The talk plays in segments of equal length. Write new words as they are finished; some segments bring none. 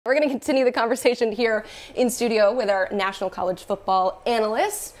We're going to continue the conversation here in studio with our national college football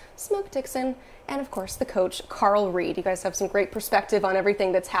analysts, Smoke Dixon, and of course the coach, Carl Reed. You guys have some great perspective on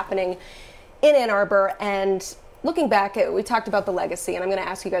everything that's happening in Ann Arbor. And looking back, we talked about the legacy, and I'm going to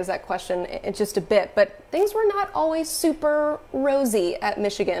ask you guys that question in just a bit, but things were not always super rosy at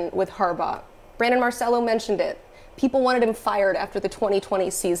Michigan with Harbaugh. Brandon Marcello mentioned it. People wanted him fired after the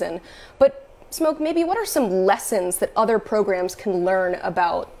 2020 season. But Smoke, maybe what are some lessons that other programs can learn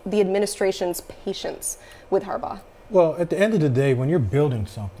about the administration's patience with Harbaugh? Well, at the end of the day, when you're building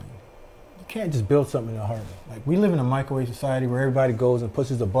something, you can't just build something in a hurry. Like, we live in a microwave society where everybody goes and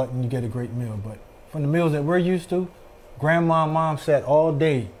pushes a button, you get a great meal. But from the meals that we're used to, grandma and mom sat all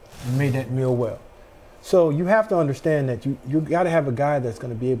day and made that meal well. So you have to understand that you got to have a guy that's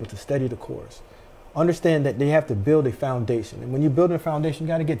going to be able to steady the course. Understand that they have to build a foundation. And when you build a foundation, you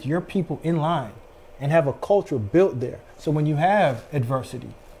got to get your people in line and have a culture built there. So when you have adversity,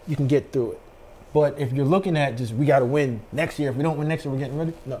 you can get through it. But if you're looking at just, we got to win next year. If we don't win next year, we're getting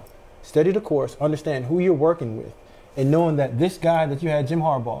ready. No. Steady the course. Understand who you're working with. And knowing that this guy that you had, Jim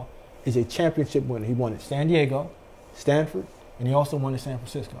Harbaugh, is a championship winner. He won at San Diego, Stanford, and he also won at San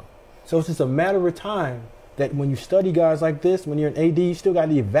Francisco. So it's just a matter of time that when you study guys like this, when you're an AD, you still got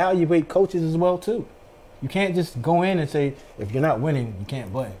to evaluate coaches as well too. You can't just go in and say, if you're not winning, you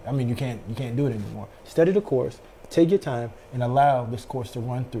can't play. I mean, you can't do it anymore. Study the course, take your time, and allow this course to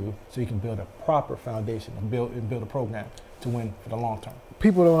run through so you can build a proper foundation and build a program to win for the long term.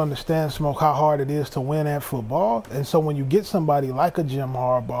 People don't understand, Smoke, how hard it is to win at football. And so when you get somebody like a Jim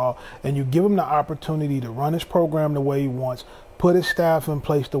Harbaugh and you give him the opportunity to run his program the way he wants, put his staff in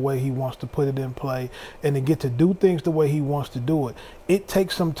place the way he wants to put it in play, and to get to do things the way he wants to do it. It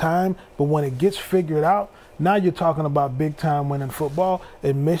takes some time, but when it gets figured out, now you're talking about big-time winning football,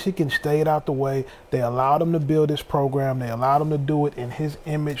 and Michigan stayed out the way. They allowed him to build his program. They allowed him to do it in his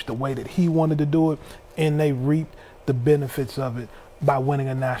image, the way that he wanted to do it, and they reaped the benefits of it by winning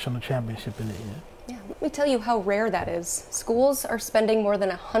a national championship in the end. Yeah, let me tell you how rare that is. Schools are spending more than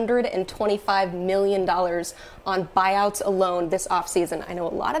 $125 million on buyouts alone this offseason. I know a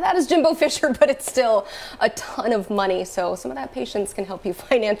lot of that is Jimbo Fisher, but it's still a ton of money. So some of that patience can help you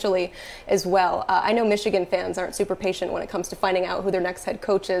financially as well. I know Michigan fans aren't super patient when it comes to finding out who their next head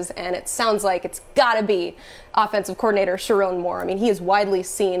coach is, and it sounds like it's got to be offensive coordinator Sherrone Moore. I mean, he is widely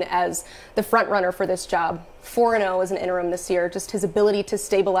seen as the front runner for this job. 4-0 as an interim this year, just his ability to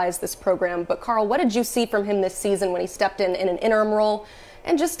stabilize this program. But Carl, what did you see from him this season when he stepped in an interim role,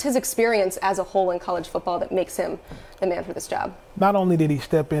 and just his experience as a whole in college football that makes him the man for this job? Not only did he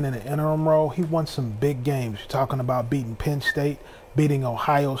step in an interim role, he won some big games. You're talking about beating Penn State, beating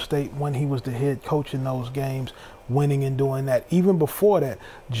Ohio State when he was the head coach in those games, winning and doing that. Even before that,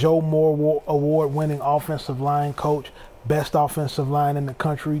 Joe Moore award-winning offensive line coach, best offensive line in the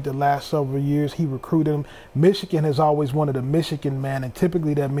country the last several years. He recruited him. Michigan has always wanted a Michigan man, and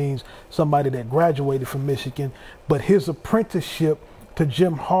typically that means somebody that graduated from Michigan. But his apprenticeship to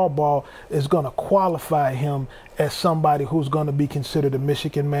Jim Harbaugh is going to qualify him as somebody who's going to be considered a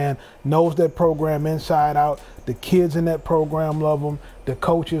Michigan man, knows that program inside out. The kids in that program love him, the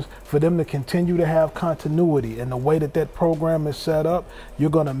coaches. For them to continue to have continuity and the way that that program is set up, you're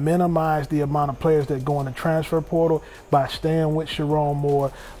going to minimize the amount of players that go in the transfer portal by staying with Sherrone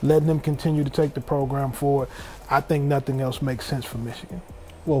Moore, letting them continue to take the program forward. I think nothing else makes sense for Michigan.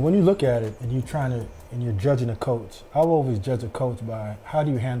 Well, when you look at it and you're judging a coach, I'll always judge a coach by how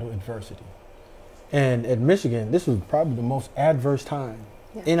do you handle adversity. And at Michigan, this was probably the most adverse time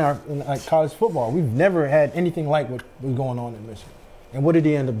in college football. We've never had anything like what was going on in Michigan. And what did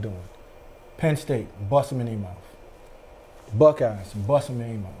he end up doing? Penn State, bust him in their mouth. Buckeyes, bust him in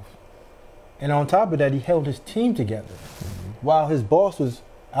their mouth. And on top of that, he held his team together while his boss was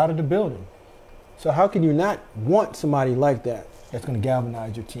out of the building. So how can you not want somebody like that that's going to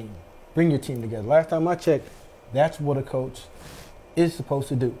galvanize your team, bring your team together? Last time I checked, that's what a coach is supposed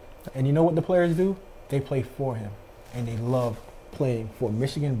to do. And you know what the players do? They play for him, and they love playing for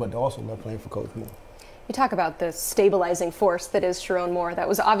Michigan, but they also love playing for Coach Moore. You talk about the stabilizing force that is Sherrone Moore. That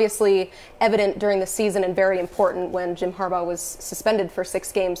was obviously evident during the season and very important when Jim Harbaugh was suspended for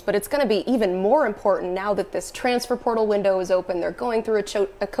 6 games. But it's going to be even more important now that this transfer portal window is open. They're going through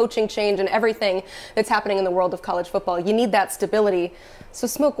a coaching change and everything that's happening in the world of college football. You need that stability. So,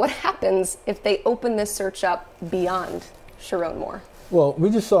 Smoke, what happens if they open this search up beyond Sherrone Moore? Well, we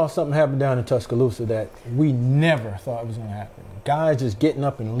just saw something happen down in Tuscaloosa that we never thought was going to happen. Guys just getting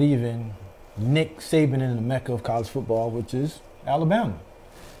up and leaving Nick Saban in the mecca of college football, which is Alabama.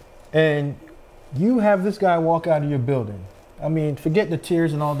 And you have this guy walk out of your building. I mean, forget the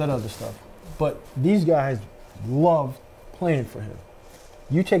tears and all that other stuff. But these guys love playing for him.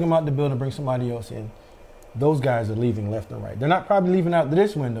 You take them out the building, bring somebody else in. Those guys are leaving left and right. They're not probably leaving out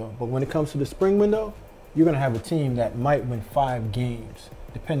this window, but when it comes to the spring window, you're going to have a team that might win 5 games,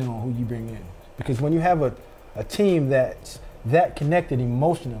 depending on who you bring in. Because when you have a team that's that connected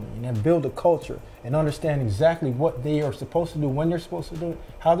emotionally and then build a culture and understand exactly what they are supposed to do, when they're supposed to do it,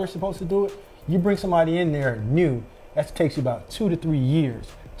 how they're supposed to do it, you bring somebody in there new, that takes you about 2 to 3 years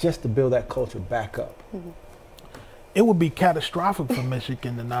just to build that culture back up. Mm-hmm. It would be catastrophic for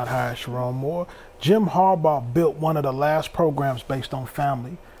Michigan to not hire Sherrone Moore. Jim Harbaugh built one of the last programs based on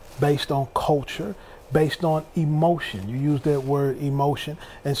family, based on culture, based on emotion. You use that word emotion.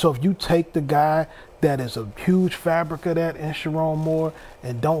 And so if you take the guy that is a huge fabric of that in Sherrone Moore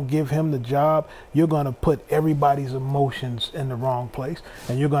and don't give him the job, you're going to put everybody's emotions in the wrong place.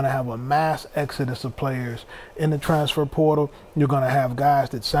 And you're going to have a mass exodus of players in the transfer portal. You're going to have guys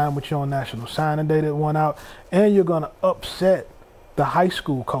that sign with you on National Signing Day that went out. And you're going to upset the high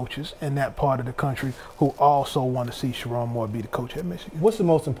school coaches in that part of the country who also want to see Sherrone Moore be the coach at Michigan. What's the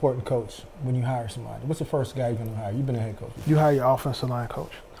most important coach when you hire somebody? What's the first guy you're going to hire? You've been a head coach. You hire your offensive line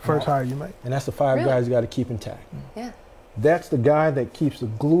coach. First hire you make. And that's the 5 guys you got to keep intact. Yeah. That's the guy that keeps the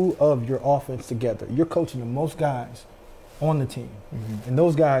glue of your offense together. You're coaching the most guys on the team. Mm-hmm. And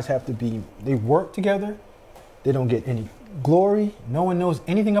those guys have to be, they work together. They don't get any glory. No one knows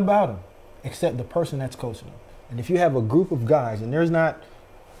anything about them except the person that's coaching them. And if you have a group of guys, and there's not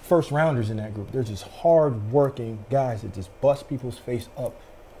first rounders in that group, they're just hard working guys that just bust people's face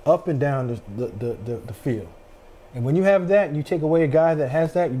up and down the field. And when you have that, and you take away a guy that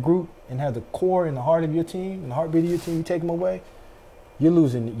has that group and has the core and the heart of your team and the heartbeat of your team, you take them away, you're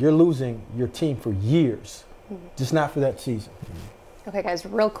losing your team for years, just not for that season. Okay, guys,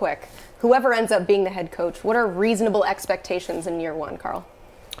 real quick. Whoever ends up being the head coach, what are reasonable expectations in year 1, Carl?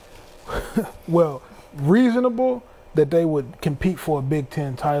 Well, reasonable that they would compete for a Big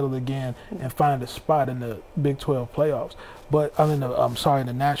Ten title again and find a spot in the Big 12 playoffs. But in the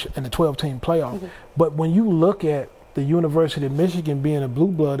 12-team playoff. Mm-hmm. But when you look at the University of Michigan being a blue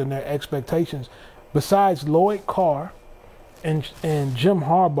blood and their expectations, besides Lloyd Carr and Jim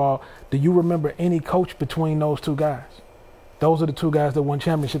Harbaugh, do you remember any coach between those 2 guys? Those are the 2 guys that won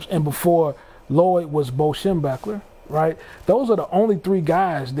championships. And before Lloyd was Bo Schembechler, right? Those are the only 3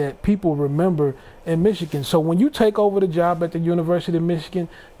 guys that people remember in Michigan. So when you take over the job at the University of Michigan,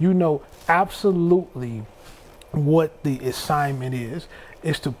 you know absolutely what the assignment is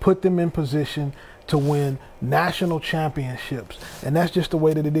to put them in position to win national championships. And that's just the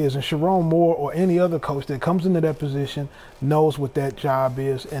way that it is. And Sherrone Moore or any other coach that comes into that position knows what that job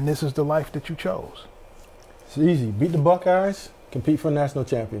is, and this is the life that you chose. It's easy. Beat the Buckeyes, compete for a national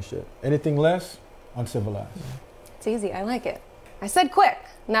championship. Anything less, uncivilized. It's easy. I like it. I said quick,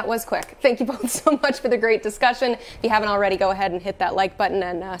 and that was quick. Thank you both so much for the great discussion. If you haven't already, go ahead and hit that like button.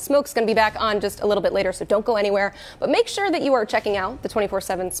 And Smoke's going to be back on just a little bit later, so don't go anywhere. But make sure that you are checking out the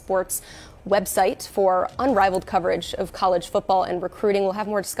 24/7 Sports website for unrivaled coverage of college football and recruiting. We'll have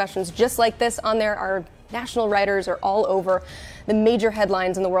more discussions just like this on there. Our national writers are all over the major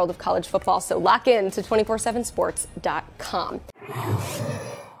headlines in the world of college football. So lock in to 247sports.com.